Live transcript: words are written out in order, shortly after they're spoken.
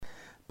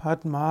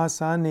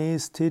Padmasane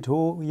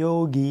sthito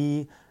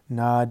yogi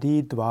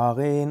nadi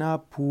dvarena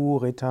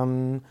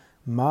puritam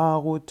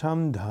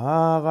marutam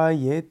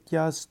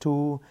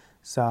dharayetyastu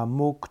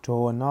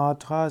samukto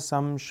natra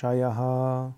samshayaha.